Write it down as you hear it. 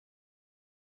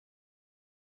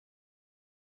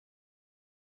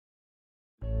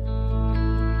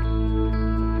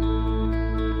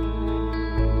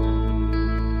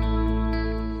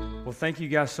thank you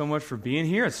guys so much for being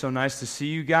here. It's so nice to see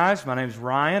you guys. My name is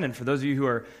Ryan, and for those of you who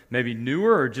are maybe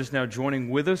newer or just now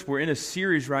joining with us, we're in a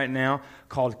series right now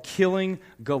called Killing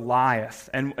Goliath.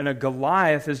 And a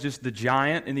Goliath is just the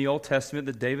giant in the Old Testament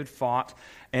that David fought.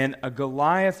 And a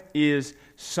Goliath is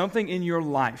something in your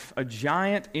life, a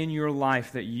giant in your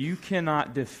life that you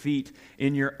cannot defeat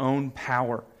in your own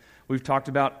power. We've talked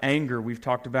about anger. We've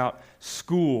talked about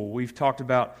school. We've talked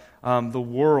about the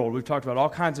world. We've talked about all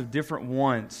kinds of different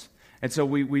ones. And so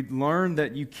we learned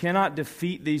that you cannot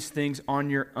defeat these things on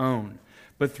your own.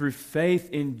 But through faith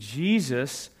in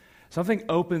Jesus, something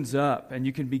opens up and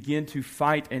you can begin to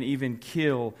fight and even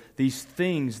kill these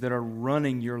things that are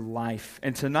running your life.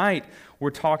 And tonight,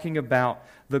 we're talking about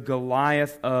the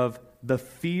Goliath of the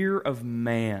fear of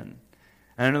man.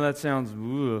 And I know that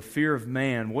sounds, fear of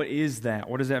man. What is that?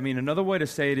 What does that mean? Another way to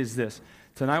say it is this.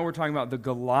 Tonight we're talking about the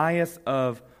Goliath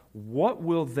of what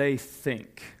will they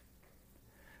think?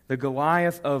 The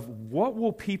Goliath of what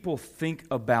will people think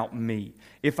about me?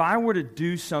 If I were to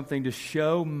do something to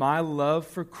show my love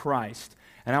for Christ,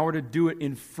 and I were to do it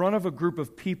in front of a group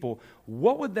of people,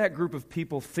 what would that group of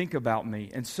people think about me?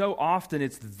 And so often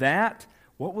it's that,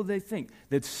 what will they think,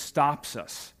 that stops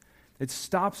us. It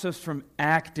stops us from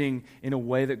acting in a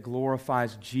way that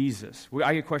glorifies Jesus.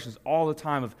 I get questions all the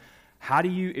time of how do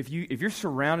you, if you're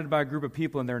surrounded by a group of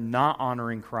people and they're not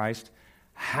honoring Christ,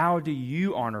 how do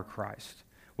you honor Christ?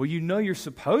 Well, you know you're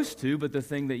supposed to, but the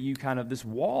thing that you this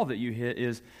wall that you hit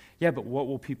is, but what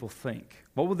will people think?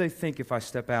 What will they think if I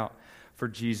step out for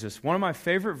Jesus? One of my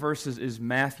favorite verses is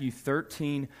Matthew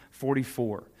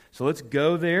 13:44. So let's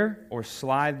go there or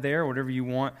slide there, whatever you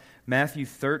want. Matthew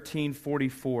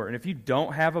 13:44. And if you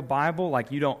don't have a Bible,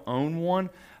 like you don't own one,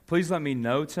 please let me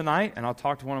know tonight, and I'll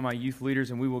talk to one of my youth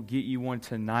leaders, and we will get you one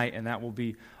tonight, and that will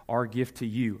be our gift to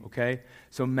you, okay?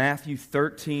 So Matthew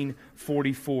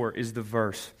 13:44 is the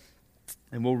verse,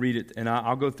 and we'll read it, and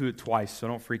I'll go through it twice, so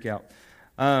don't freak out.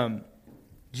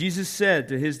 Jesus said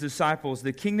to his disciples,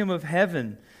 "The kingdom of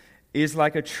heaven is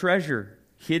like a treasure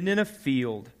hidden in a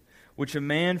field, which a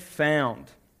man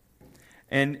found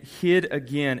and hid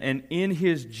again, and in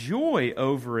his joy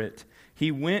over it, he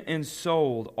went and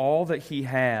sold all that he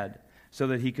had so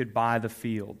that he could buy the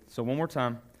field." So one more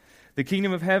time. "The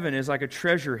kingdom of heaven is like a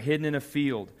treasure hidden in a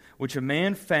field, which a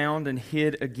man found and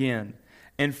hid again.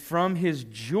 And from his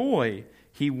joy,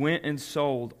 he went and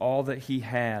sold all that he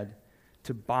had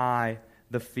to buy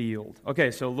the field."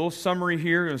 Okay, so a little summary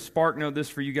here. I'm going to spark note this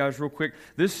for you guys real quick.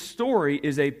 This story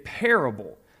is a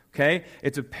parable. Okay?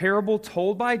 It's a parable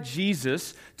told by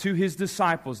Jesus to his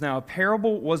disciples. Now, a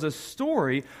parable was a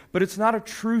story, but it's not a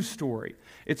true story.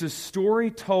 It's a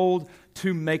story told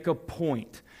to make a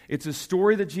point. It's a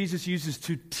story that Jesus uses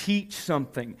to teach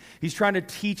something. He's trying to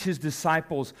teach his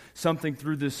disciples something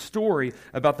through this story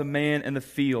about the man and the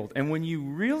field. And when you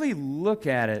really look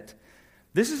at it,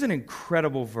 this is an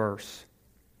incredible verse.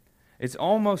 It's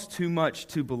almost too much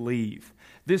to believe.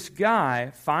 This guy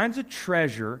finds a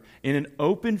treasure in an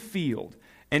open field,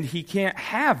 and he can't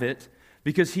have it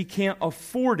because he can't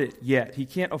afford it yet. He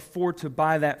can't afford to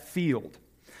buy that field.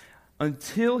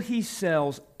 Until he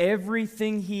sells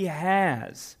everything he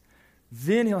has,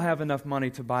 then he'll have enough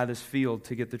money to buy this field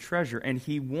to get the treasure. And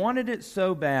he wanted it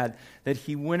so bad that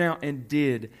he went out and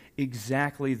did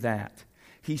exactly that.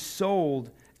 He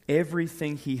sold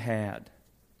everything he had.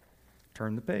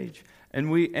 Turn the page. And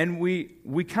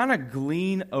we kind of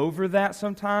glean over that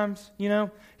sometimes, you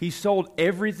know. He sold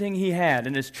everything he had.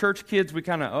 And as church kids, we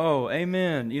kind of, oh,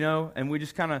 amen, you know. And we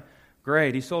just kind of,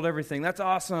 great, he sold everything. That's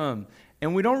awesome.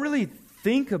 And we don't really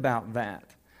think about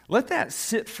that. Let that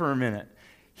sit for a minute.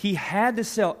 He had to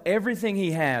sell everything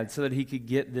he had so that he could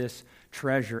get this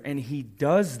treasure. And he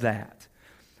does that.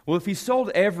 Well, if he sold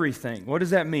everything, what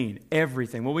does that mean?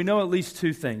 Everything. Well, we know at least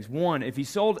two things. One, if he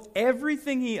sold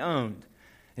everything he owned,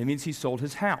 it means he sold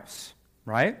his house,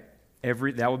 right?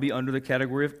 That would be under the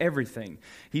category of everything.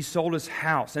 He sold his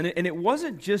house. And it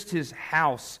wasn't just his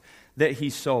house that he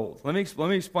sold. Let me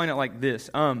explain it like this.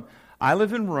 I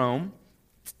live in Rome.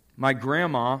 My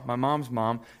grandma, my mom's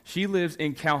mom, she lives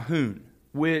in Calhoun,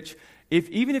 which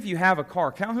even if you have a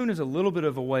car, Calhoun is a little bit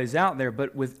of a ways out there,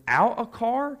 but without a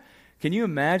car, can you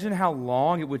imagine how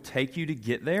long it would take you to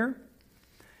get there?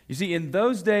 You see, in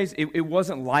those days, it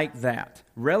wasn't like that.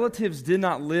 Relatives did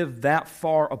not live that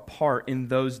far apart in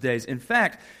those days. In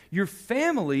fact, your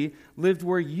family lived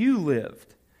where you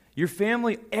lived. Your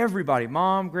family, everybody,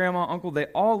 mom, grandma, uncle, they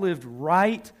all lived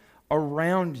right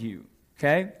around you,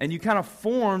 okay? And you kind of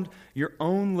formed your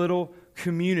own little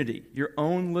community, your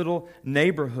own little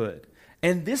neighborhood.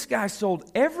 And this guy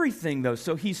sold everything, though.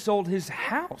 So he sold his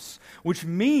house, which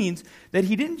means that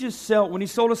he didn't just sell, when he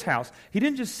sold his house, he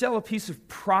didn't just sell a piece of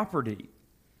property.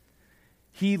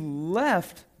 He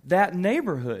left that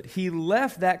neighborhood. He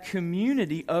left that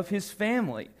community of his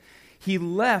family. He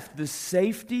left the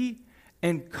safety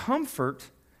and comfort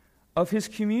of his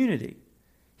community.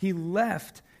 He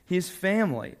left his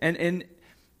family. And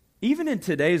even in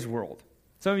today's world,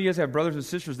 some of you guys have brothers and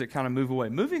sisters that kind of move away.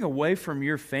 Moving away from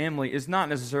your family is not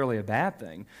necessarily a bad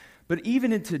thing, but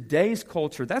even in today's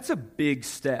culture, that's a big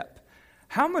step.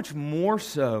 How much more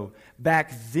so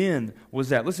back then was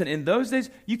that? Listen, in those days,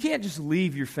 you can't just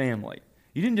leave your family.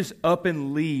 You didn't just up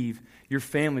and leave your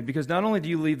family, because not only do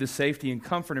you leave the safety and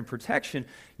comfort and protection,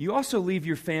 you also leave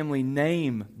your family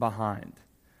name behind.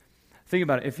 Think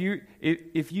about it.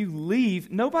 If you leave,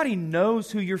 nobody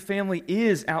knows who your family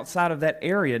is outside of that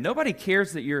area. Nobody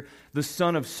cares that you're the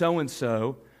son of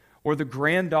so-and-so or the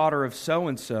granddaughter of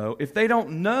so-and-so if they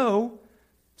don't know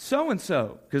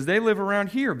so-and-so, because they live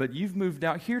around here, but you've moved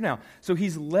out here now. So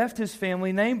he's left his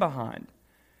family name behind.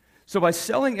 So by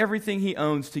selling everything he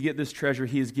owns to get this treasure,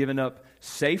 he has given up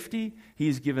safety,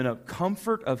 he's given up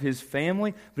comfort of his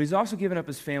family, but he's also given up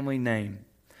his family name.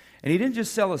 And he didn't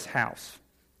just sell his house.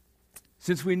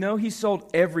 Since we know he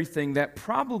sold everything, that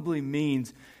probably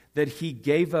means that he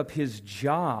gave up his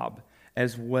job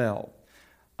as well.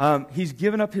 He's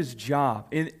given up his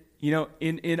job.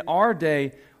 In our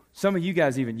day, some of you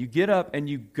guys even, you get up and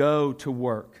you go to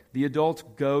work. The adults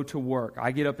go to work.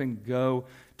 I get up and go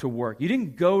to work. You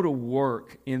didn't go to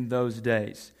work in those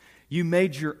days. You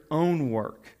made your own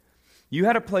work. You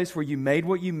had a place where you made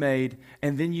what you made,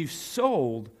 and then you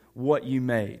sold what you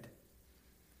made.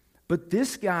 But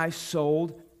this guy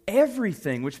sold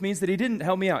everything, which means that he didn't,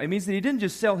 help me out, it means that he didn't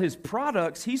just sell his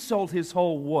products, he sold his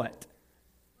whole what?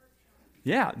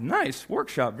 Yeah, nice,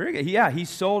 workshop, very good. Yeah, he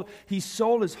sold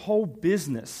his whole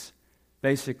business,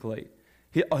 basically.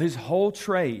 His whole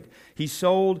trade. He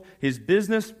sold his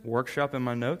business, workshop in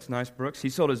my notes, nice Brooks. He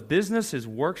sold his business, his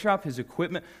workshop, his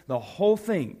equipment, the whole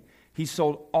thing. He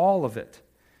sold all of it.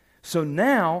 So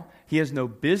now he has no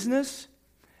business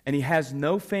and he has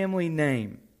no family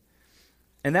name.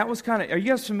 And that was kind of, are you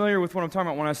guys familiar with what I'm talking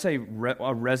about when I say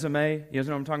a resume? You guys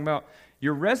know what I'm talking about?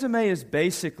 Your resume is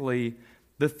basically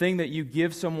the thing that you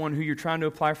give someone who you're trying to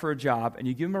apply for a job, and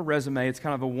you give them a resume. It's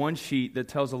kind of a one sheet that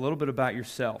tells a little bit about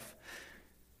yourself.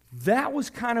 That was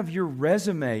kind of your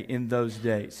resume in those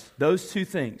days. Those two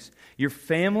things. Your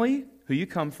family, who you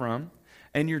come from,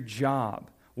 and your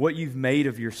job, what you've made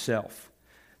of yourself.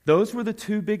 Those were the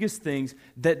two biggest things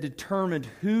that determined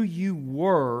who you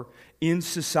were in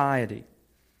society.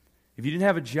 If you didn't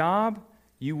have a job,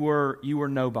 you were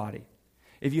nobody.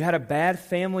 If you had a bad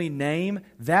family name,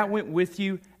 that went with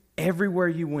you everywhere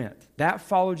you went. That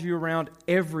followed you around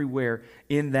everywhere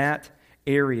in that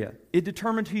area. It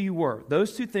determined who you were.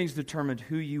 Those two things determined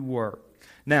who you were.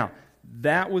 Now,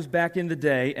 that was back in the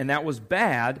day, and that was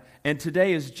bad, and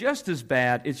today is just as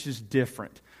bad, it's just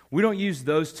different. We don't use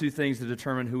those two things to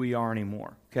determine who we are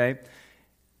anymore, okay?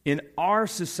 In our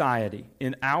society,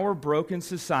 in our broken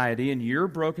society, in your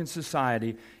broken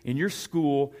society, in your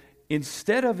school,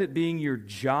 instead of it being your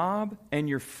job and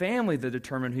your family that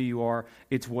determine who you are,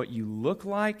 it's what you look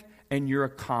like and your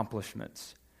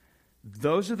accomplishments.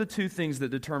 Those are the two things that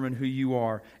determine who you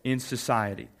are in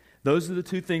society. Those are the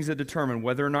two things that determine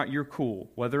whether or not you're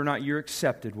cool, whether or not you're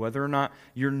accepted, whether or not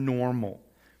you're normal.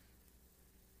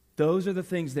 Those are the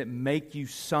things that make you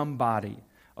somebody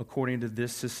according to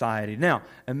this society. Now,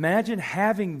 imagine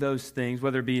having those things,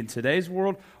 whether it be in today's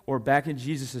world or back in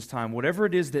Jesus' time, whatever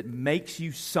it is that makes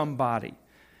you somebody.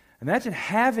 Imagine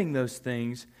having those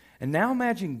things, and now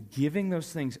imagine giving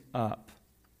those things up.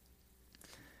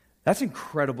 That's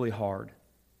incredibly hard.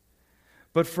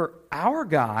 But for our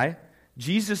guy,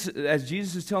 Jesus, as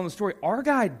Jesus is telling the story, our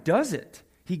guy does it.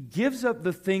 He gives up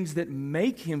the things that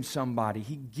make him somebody.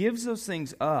 He gives those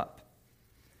things up.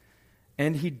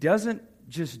 And he doesn't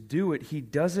just do it, he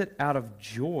does it out of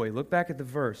joy. Look back at the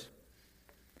verse.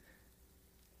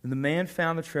 When the man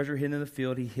found the treasure hidden in the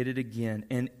field, he hid it again.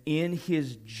 And in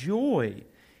his joy,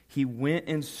 he went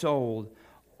and sold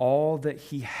all that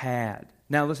he had.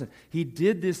 Now listen, he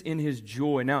did this in his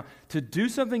joy. Now, to do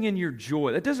something in your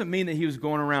joy, that doesn't mean that he was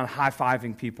going around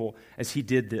high-fiving people as he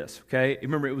did this, okay?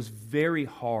 Remember, it was very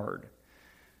hard.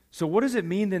 So what does it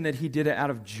mean then that he did it out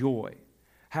of joy?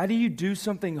 How do you do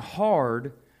something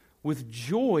hard with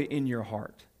joy in your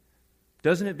heart?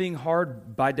 Doesn't it being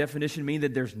hard by definition mean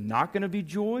that there's not going to be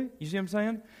joy? You see what I'm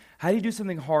saying? How do you do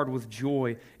something hard with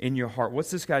joy in your heart?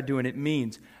 What's this guy doing? It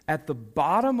means at the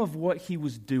bottom of what he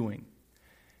was doing,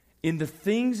 in the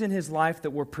things in his life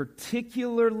that were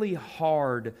particularly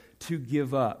hard to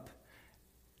give up,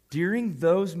 during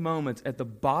those moments, at the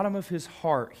bottom of his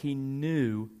heart, he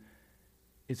knew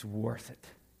it's worth it.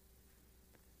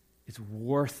 It's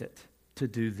worth it to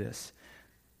do this.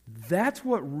 That's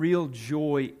what real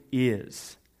joy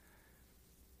is.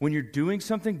 When you're doing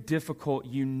something difficult,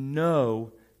 you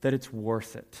know that it's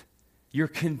worth it. You're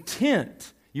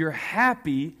content. You're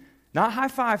happy. Not high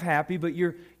five happy, but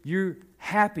you're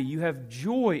happy. You have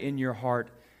joy in your heart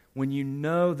when you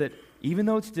know that even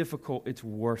though it's difficult, it's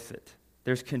worth it.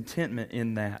 There's contentment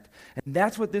in that. And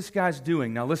that's what this guy's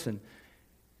doing. Now listen,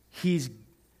 he's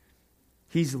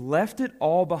left it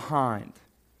all behind,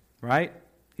 right?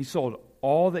 He sold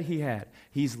all that he had.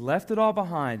 He's left it all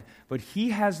behind, but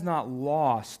he has not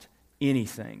lost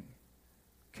anything.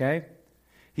 Okay?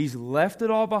 He's left it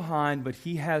all behind, but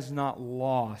he has not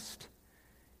lost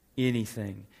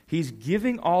anything. He's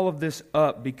giving all of this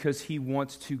up because he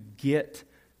wants to get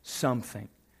something.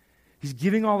 He's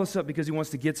giving all this up because he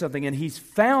wants to get something, and he's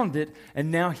found it,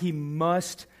 and now he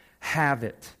must have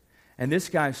it. And this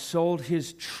guy sold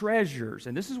his treasures,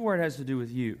 and this is where it has to do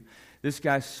with you. This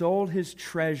guy sold his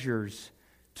treasures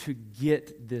to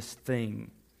get this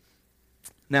thing.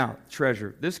 Now,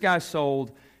 treasure. This guy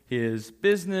sold his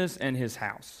business and his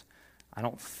house. I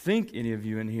don't think any of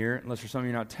you in here, unless there's something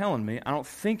you're not telling me, I don't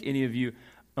think any of you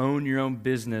own your own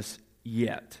business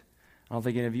yet. I don't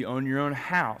think any of you own your own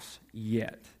house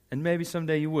yet. And maybe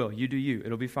someday you will. You do you.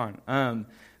 It'll be fine.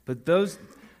 But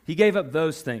he gave up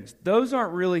those things. Those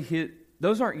aren't really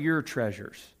those aren't your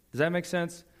treasures. Does that make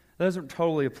sense? That doesn't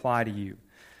totally apply to you.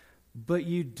 But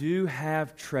you do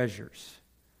have treasures.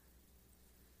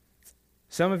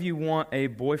 Some of you want a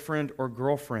boyfriend or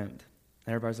girlfriend.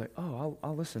 And everybody's like, oh,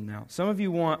 I'll listen now. Some of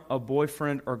you want a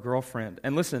boyfriend or girlfriend.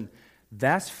 And listen,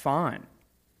 that's fine.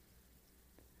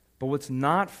 But what's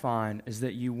not fine is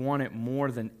that you want it more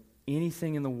than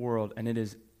anything in the world, and it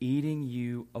is eating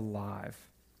you alive.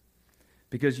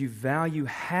 Because you value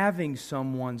having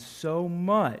someone so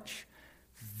much,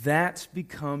 that's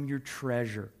become your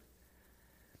treasure.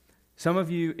 Some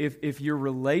of you, if your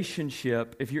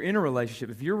relationship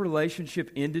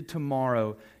ended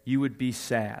tomorrow, you would be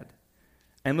sad.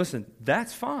 And listen,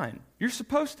 that's fine. You're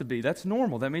supposed to be. That's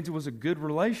normal. That means it was a good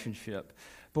relationship.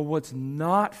 But what's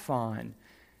not fine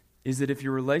is that if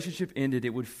your relationship ended,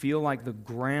 it would feel like the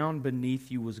ground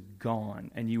beneath you was gone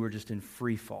and you were just in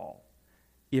free fall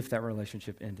if that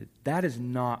relationship ended. That is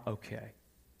not okay.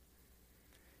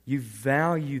 You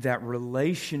value that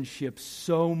relationship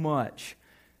so much,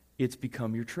 it's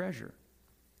become your treasure.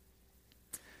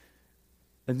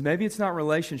 And maybe it's not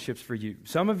relationships for you.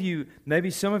 Maybe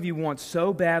some of you want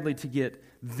so badly to get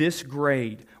this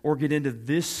grade or get into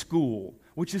this school,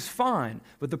 which is fine.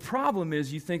 But the problem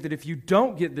is you think that if you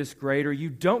don't get this grade or you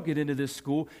don't get into this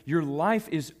school, your life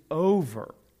is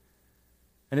over.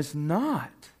 And it's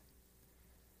not.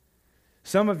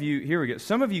 Some of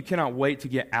you cannot wait to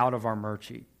get out of our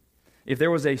Murchie. If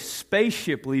there was a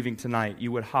spaceship leaving tonight,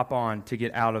 you would hop on to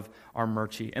get out of our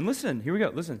Murchie. And listen, here we go.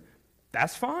 Listen,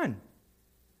 that's fine.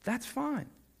 That's fine.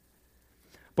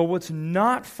 But what's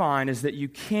not fine is that you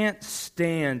can't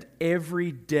stand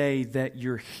every day that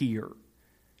you're here.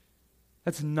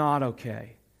 That's not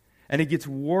okay. And it gets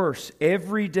worse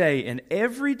every day. And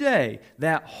every day,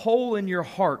 that hole in your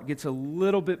heart gets a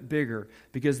little bit bigger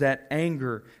because that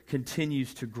anger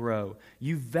continues to grow.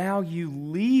 You value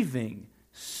leaving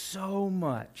so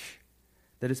much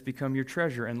that it's become your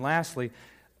treasure. And lastly,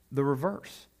 the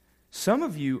reverse. Some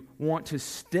of you want to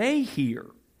stay here.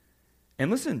 And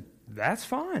listen, that's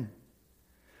fine.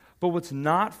 But what's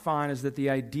not fine is that the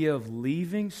idea of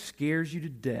leaving scares you to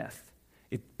death.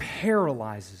 It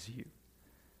paralyzes you.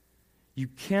 You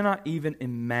cannot even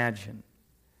imagine.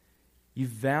 You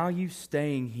value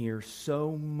staying here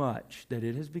so much that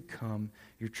it has become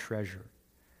your treasure.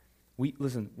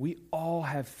 We all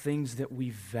have things that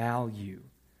we value.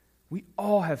 We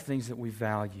all have things that we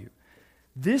value.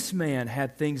 This man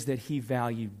had things that he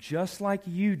valued just like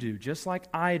you do, just like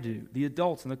I do. The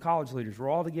adults and the college leaders, we're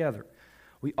all together.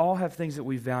 We all have things that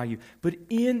we value. But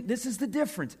this is the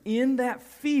difference. In that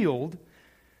field,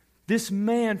 this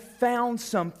man found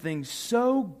something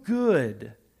so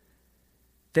good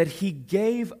that he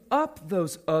gave up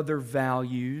those other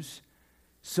values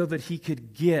so that he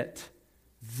could get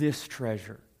this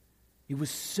treasure. It was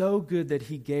so good that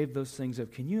he gave those things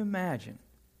up. Can you imagine?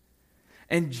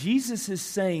 And Jesus is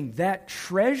saying that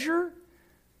treasure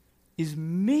is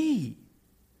me.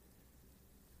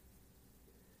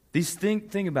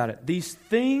 Think about it. These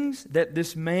things that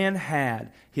this man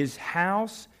had, his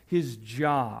house, his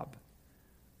job,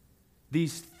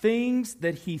 these things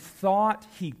that he thought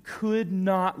he could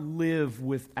not live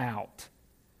without.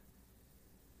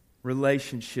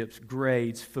 Relationships,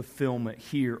 grades, fulfillment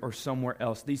here or somewhere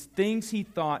else. These things he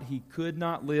thought he could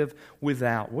not live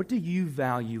without. What do you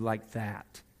value like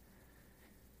that?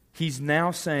 He's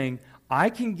now saying, I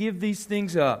can give these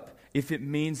things up if it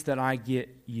means that I get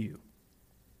you.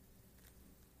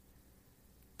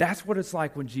 That's what it's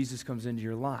like when Jesus comes into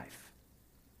your life.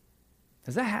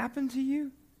 Has that happened to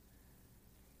you?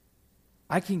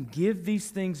 I can give these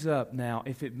things up now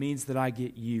if it means that I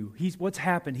get you. What's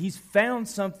happened? He's found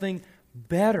something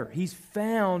better. He's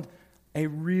found a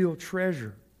real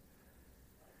treasure.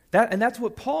 And that's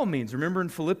what Paul means. Remember in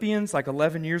Philippians, like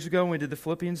 11 years ago when we did the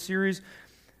Philippians series,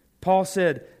 Paul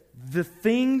said, the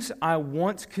things I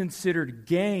once considered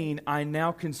gain, I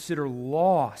now consider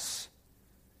loss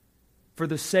for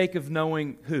the sake of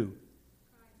knowing who?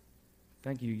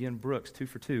 Thank you again, Brooks, 2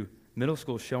 for 2. Middle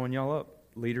school showing y'all up.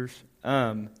 Leaders.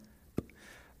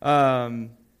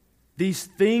 These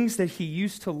things that he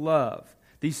used to love,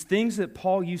 these things that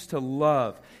Paul used to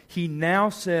love, he now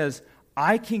says,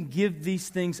 I can give these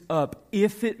things up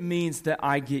if it means that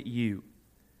I get you.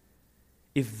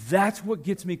 If that's what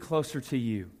gets me closer to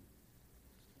you.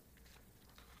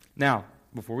 Now,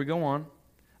 before we go on,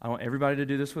 I want everybody to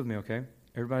do this with me, okay?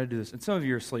 Everybody do this. And some of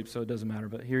you are asleep, so it doesn't matter,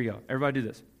 but here you go. Everybody do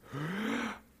this.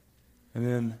 And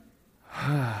then...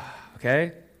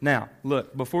 Okay? Now,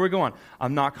 look, before we go on,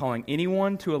 I'm not calling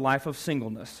anyone to a life of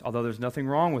singleness, although there's nothing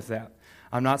wrong with that.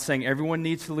 I'm not saying everyone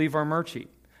needs to leave our Murchie.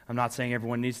 I'm not saying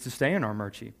everyone needs to stay in our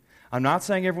Murchie. I'm not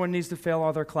saying everyone needs to fail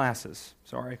all their classes.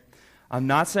 Sorry. I'm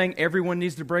not saying everyone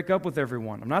needs to break up with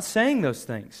everyone. I'm not saying those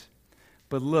things.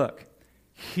 But look,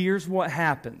 here's what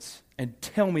happens, and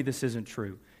tell me this isn't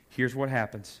true. Here's what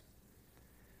happens.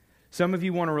 Some of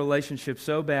you want a relationship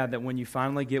so bad that when you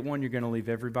finally get one, you're going to leave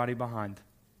everybody behind.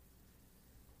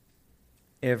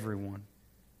 Everyone.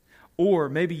 Or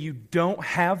maybe you don't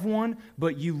have one,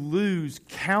 but you lose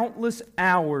countless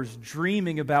hours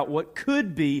dreaming about what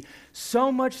could be,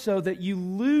 so much so that you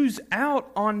lose out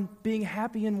on being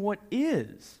happy in what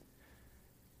is.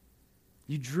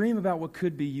 You dream about what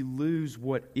could be, you lose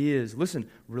what is. Listen,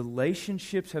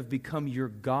 relationships have become your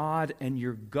God, and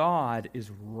your God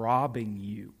is robbing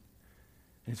you.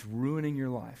 And it's ruining your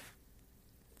life.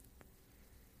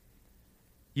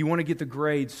 You want to get the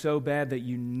grade so bad that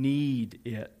you need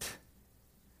it.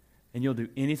 And you'll do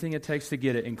anything it takes to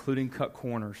get it, including cut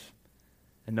corners.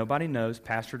 And nobody knows.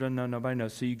 Pastor doesn't know. Nobody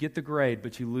knows. So you get the grade,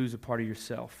 but you lose a part of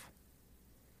yourself.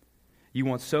 You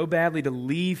want so badly to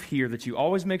leave here that you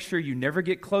always make sure you never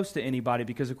get close to anybody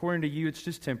because according to you, it's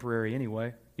just temporary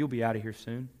anyway. You'll be out of here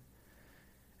soon.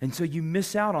 And so you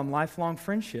miss out on lifelong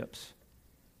friendships.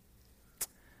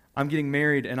 I'm getting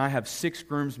married, and I have 6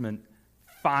 groomsmen.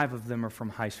 5 of them are from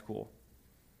high school.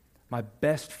 My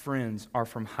best friends are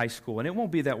from high school. And it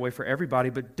won't be that way for everybody,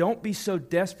 but don't be so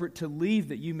desperate to leave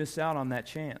that you miss out on that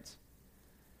chance.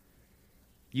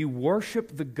 You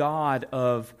worship the God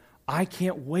of, I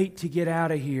can't wait to get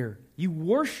out of here. You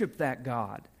worship that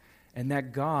God, and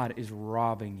that God is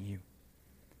robbing you.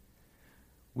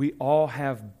 We all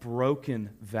have broken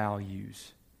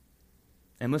values.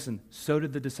 And listen, so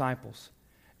did the disciples.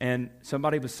 And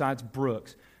somebody besides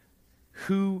Brooks.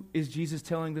 Who is Jesus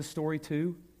telling this story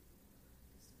to?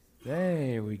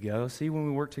 There we go. See when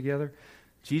we work together?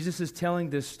 Jesus is telling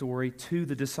this story to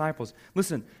the disciples.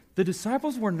 Listen, the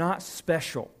disciples were not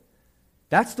special.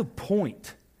 That's the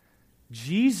point.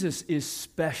 Jesus is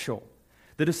special.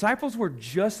 The disciples were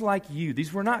just like you.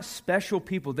 These were not special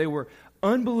people. They were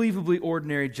unbelievably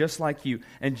ordinary, just like you.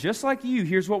 And just like you,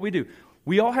 here's what we do.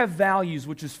 We all have values,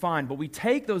 which is fine, but we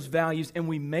take those values and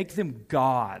we make them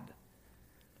God.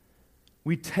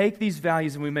 We take these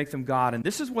values and we make them God. And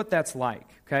this is what that's like,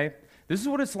 okay? This is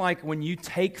what it's like when you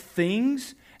take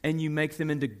things and you make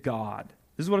them into God.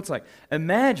 This is what it's like.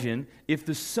 Imagine if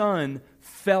the sun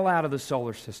fell out of the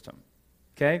solar system,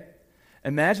 okay?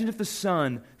 Imagine if the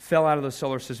sun fell out of the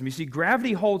solar system. You see,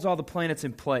 gravity holds all the planets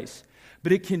in place.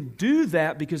 But it can do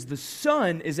that because the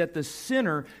sun is at the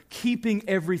center, keeping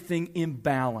everything in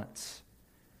balance.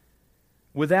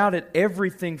 Without it,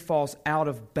 everything falls out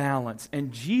of balance.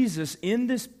 And Jesus, in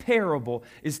this parable,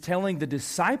 is telling the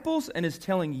disciples and is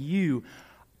telling you,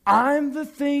 I'm the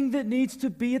thing that needs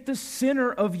to be at the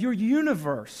center of your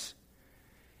universe.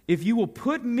 If you will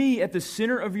put me at the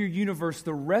center of your universe,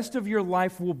 the rest of your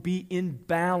life will be in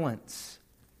balance.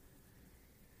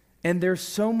 And there's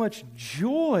so much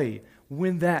joy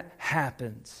when that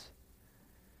happens.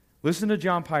 Listen to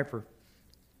John Piper.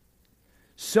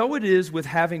 So it is with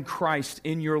having Christ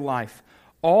in your life.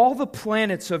 all the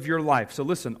planets of your life. So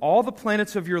listen, all the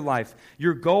planets of your life,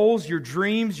 your goals, your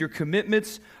dreams, your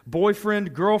commitments,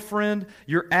 boyfriend, girlfriend,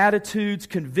 your attitudes,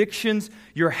 convictions,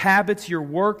 your habits, your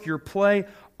work, your play,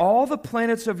 all the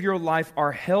planets of your life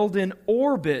are held in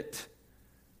orbit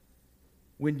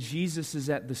when Jesus is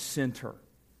at the center.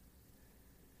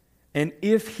 And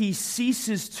if he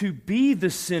ceases to be the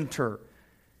center,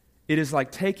 it is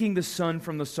like taking the sun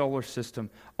from the solar system.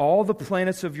 All the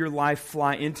planets of your life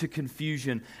fly into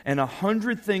confusion, and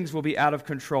 100 things will be out of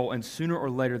control, and sooner or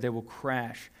later they will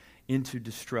crash into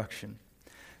destruction.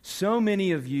 So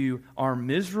many of you are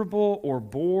miserable or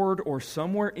bored or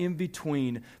somewhere in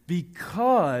between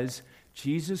because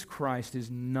Jesus Christ is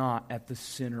not at the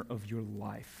center of your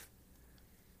life.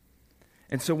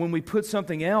 And so when we put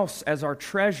something else as our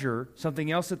treasure, something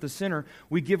else at the center,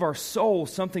 we give our soul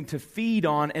something to feed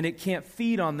on, and it can't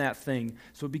feed on that thing,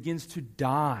 so it begins to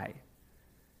die.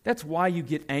 That's why you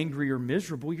get angry or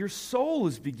miserable. Your soul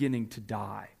is beginning to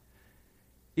die.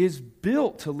 It is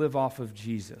built to live off of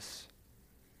Jesus.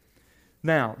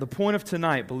 Now, the point of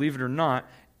tonight, believe it or not,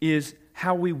 is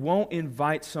how we won't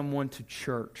invite someone to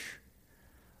church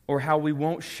or how we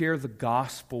won't share the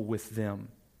gospel with them.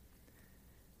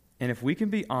 And if we can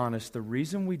be honest, the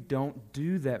reason we don't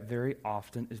do that very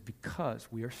often is because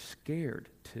we are scared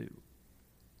to.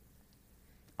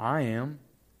 I am.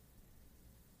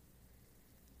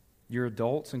 Your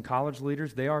adults and college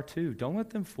leaders, they are too. Don't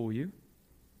let them fool you.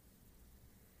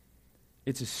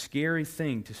 It's a scary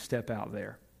thing to step out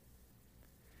there.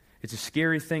 It's a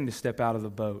scary thing to step out of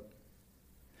the boat,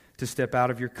 to step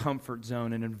out of your comfort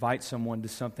zone and invite someone to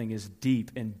something as deep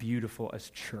and beautiful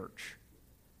as church.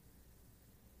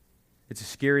 It's a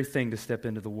scary thing to step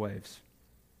into the waves,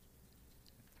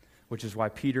 which is why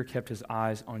Peter kept his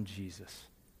eyes on Jesus.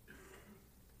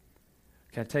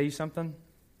 Can I tell you something?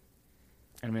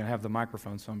 And I have the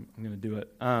microphone, so I'm going to do it.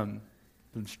 I'm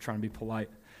just trying to be polite.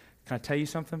 Can I tell you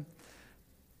something?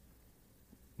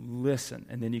 Listen,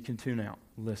 and then you can tune out.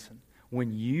 Listen.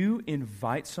 When you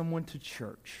invite someone to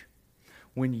church,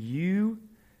 when you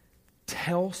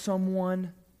tell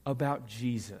someone about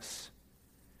Jesus,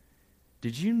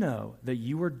 did you know that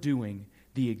you are doing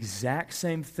the exact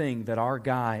same thing that our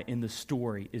guy in the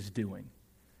story is doing?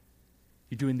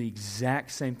 You're doing the exact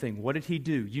same thing. What did he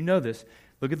do? You know this.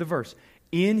 Look at the verse.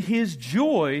 In his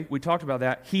joy, we talked about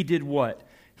that, he did what?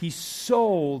 He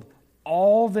sold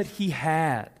all that he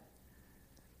had.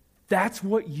 That's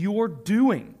what you're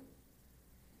doing.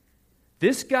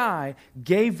 This guy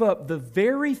gave up the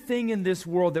very thing in this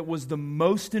world that was the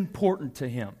most important to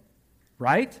him,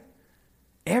 right?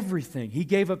 Everything. He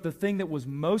gave up the thing that was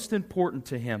most important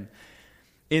to him.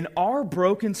 In our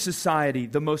broken society,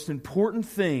 the most important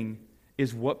thing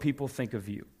is what people think of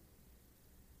you.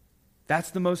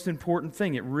 That's the most important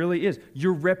thing. It really is.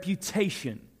 Your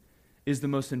reputation is the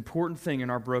most important thing in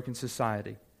our broken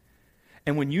society.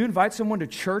 And when you invite someone to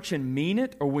church and mean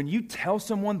it, or when you tell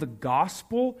someone the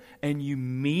gospel and you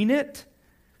mean it,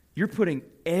 you're putting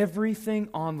everything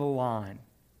on the line.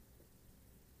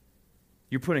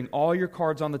 You're putting all your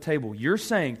cards on the table. You're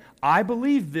saying, I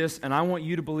believe this, and I want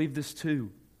you to believe this too.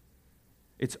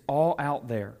 It's all out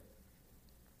there.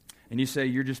 And you say,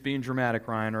 you're just being dramatic,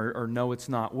 Ryan, or no, it's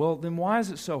not. Well, then why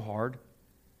is it so hard?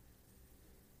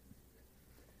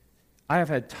 I have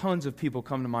had tons of people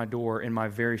come to my door in my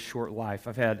very short life.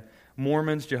 I've had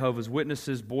Mormons, Jehovah's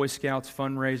Witnesses, Boy Scouts,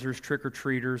 fundraisers,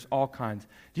 trick-or-treaters, all kinds.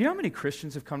 Do you know how many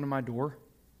Christians have come to my door?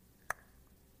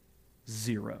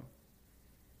 0.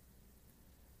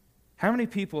 How many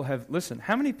people have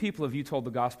you told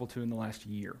the gospel to in the last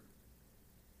year?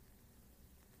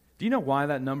 Do you know why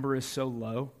that number is so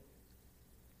low?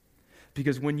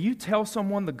 Because when you tell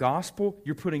someone the gospel,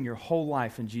 you're putting your whole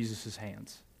life in Jesus'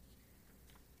 hands.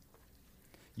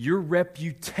 Your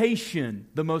reputation,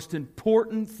 the most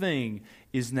important thing,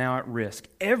 is now at risk.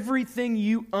 Everything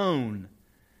you own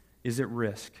is at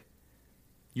risk.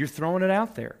 You're throwing it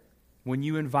out there when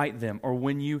you invite them or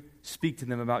when you speak to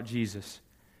them about Jesus.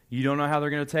 You don't know how they're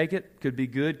going to take it. Could be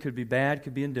good, could be bad,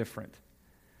 could be indifferent.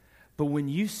 But when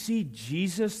you see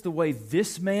Jesus the way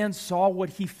this man saw what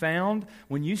he found,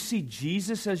 when you see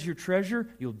Jesus as your treasure,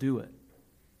 you'll do it.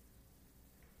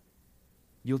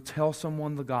 You'll tell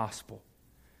someone the gospel.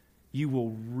 You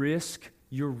will risk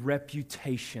your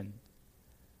reputation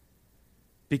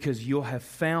because you'll have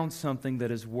found something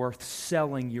that is worth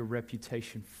selling your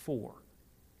reputation for.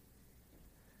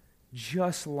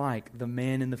 Just like the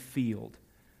man in the field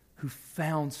who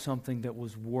found something that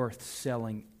was worth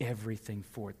selling everything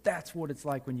for. That's what it's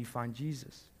like when you find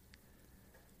Jesus.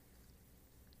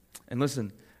 And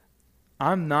listen,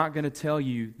 I'm not going to tell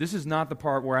you, this is not the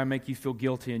part where I make you feel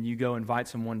guilty and you go invite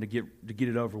someone to get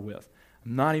it over with.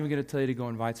 I'm not even going to tell you to go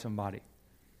invite somebody.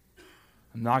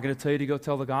 I'm not going to tell you to go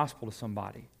tell the gospel to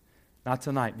somebody. Not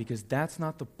tonight, because that's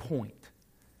not the point.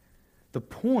 The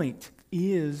point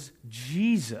is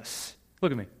Jesus.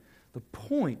 Look at me. The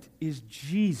point is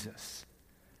Jesus.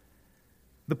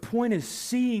 The point is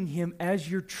seeing Him as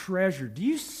your treasure. Do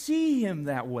you see Him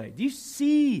that way? Do you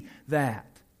see that?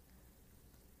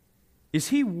 Is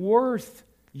He worth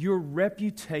your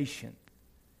reputation?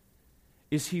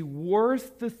 Is He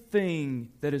worth the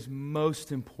thing that is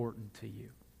most important to you?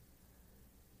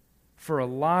 For a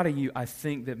lot of you, I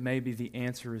think that maybe the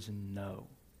answer is no.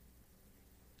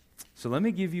 So let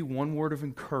me give you one word of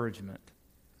encouragement,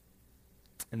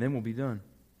 and then we'll be done.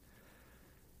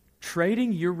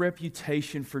 Trading your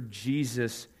reputation for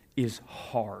Jesus is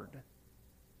hard,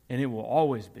 and it will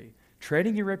always be.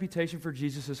 Trading your reputation for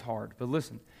Jesus is hard, but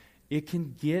listen, it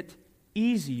can get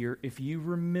easier if you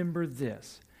remember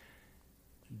this.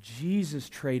 Jesus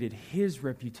traded His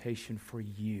reputation for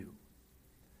you.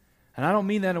 And I don't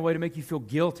mean that in a way to make you feel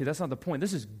guilty. That's not the point.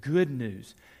 This is good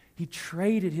news. He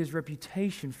traded His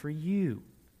reputation for you.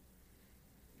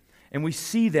 And we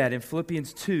see that in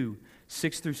Philippians 2,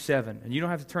 6 through 7. And you don't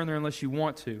have to turn there unless you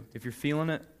want to. If you're feeling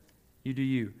it, you do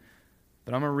you.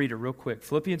 But I'm going to read it real quick.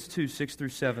 Philippians 2, 6 through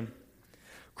 7.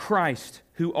 Christ,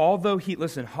 who although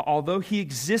He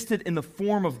existed in the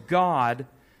form of God,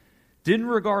 didn't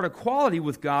regard equality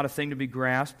with God a thing to be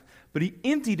grasped, but He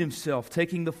emptied Himself,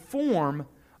 taking the form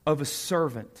of a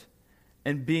servant,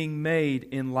 and being made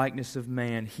in likeness of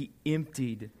man. He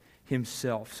emptied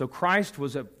Himself. So Christ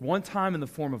was at one time in the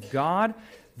form of God,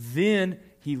 then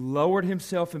He lowered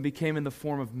Himself and became in the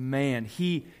form of man.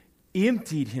 He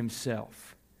emptied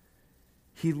Himself.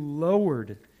 He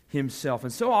lowered Himself.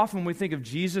 And so often when we think of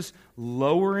Jesus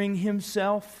lowering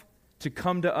Himself to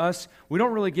come to us, we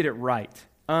don't really get it right.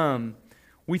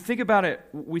 We think about it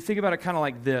kind of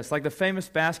like this. Like the famous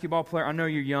basketball player, I know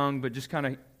you're young, but just kind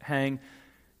of hang.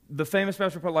 The famous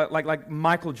basketball player, like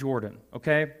Michael Jordan,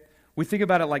 okay? We think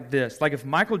about it like this. Like if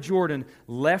Michael Jordan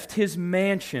left his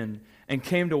mansion and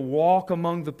came to walk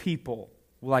among the people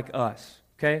like us,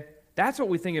 okay? That's what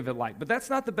we think of it like. But that's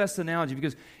not the best analogy,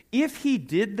 because if he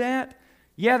did that,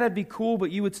 yeah, that'd be cool,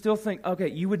 but you would still think, okay,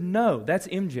 you would know, that's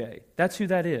MJ. That's who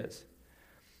that is.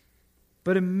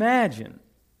 But imagine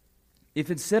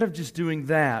if instead of just doing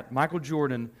that, Michael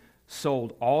Jordan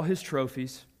sold all his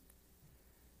trophies,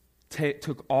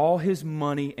 took all his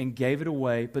money and gave it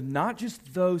away, but not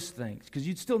just those things, because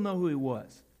you'd still know who he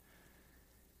was.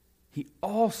 He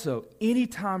also,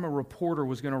 anytime a reporter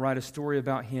was going to write a story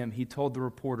about him, he told the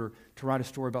reporter to write a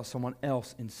story about someone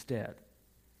else instead.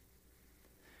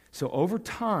 So over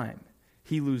time,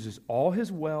 he loses all his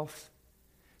wealth,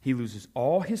 he loses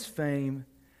all his fame,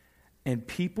 and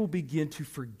people begin to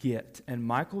forget, and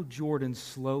Michael Jordan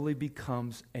slowly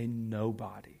becomes a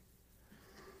nobody.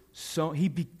 So he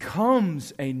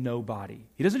becomes a nobody.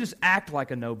 He doesn't just act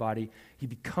like a nobody, he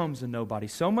becomes a nobody.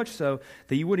 So much so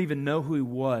that you wouldn't even know who he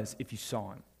was if you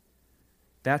saw him.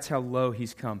 That's how low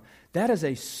he's come. That is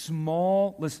a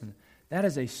small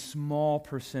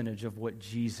percentage of what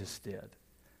Jesus did.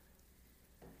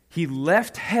 He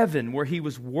left heaven where He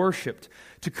was worshiped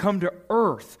to come to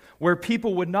earth where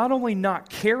people would not only not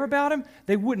care about Him,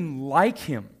 they wouldn't like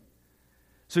Him.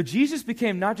 So Jesus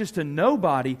became not just a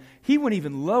nobody, He went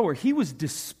even lower. He was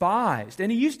despised,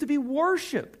 and He used to be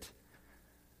worshiped.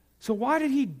 So why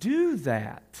did He do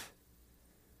that?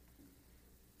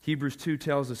 Hebrews 2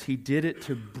 tells us He did it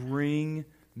to bring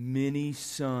many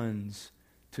sons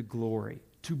to glory,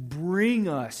 to bring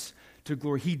us to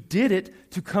glory. He did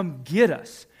it to come get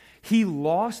us. He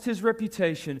lost His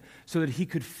reputation so that He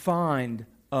could find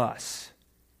us.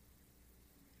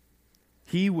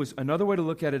 Another way to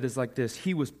look at it is like this.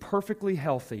 He was perfectly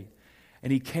healthy,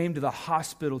 and He came to the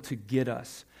hospital to get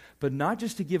us. But not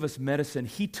just to give us medicine,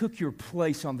 He took your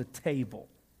place on the table.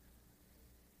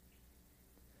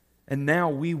 And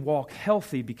now we walk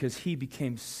healthy because He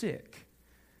became sick.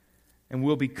 And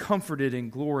we'll be comforted in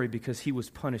glory because He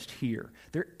was punished here.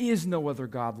 There is no other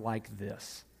God like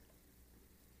this.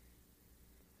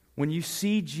 When you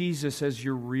see Jesus as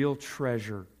your real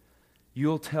treasure,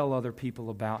 you'll tell other people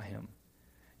about Him.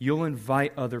 You'll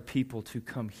invite other people to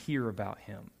come hear about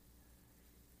Him.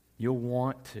 You'll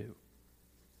want to.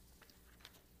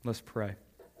 Let's pray.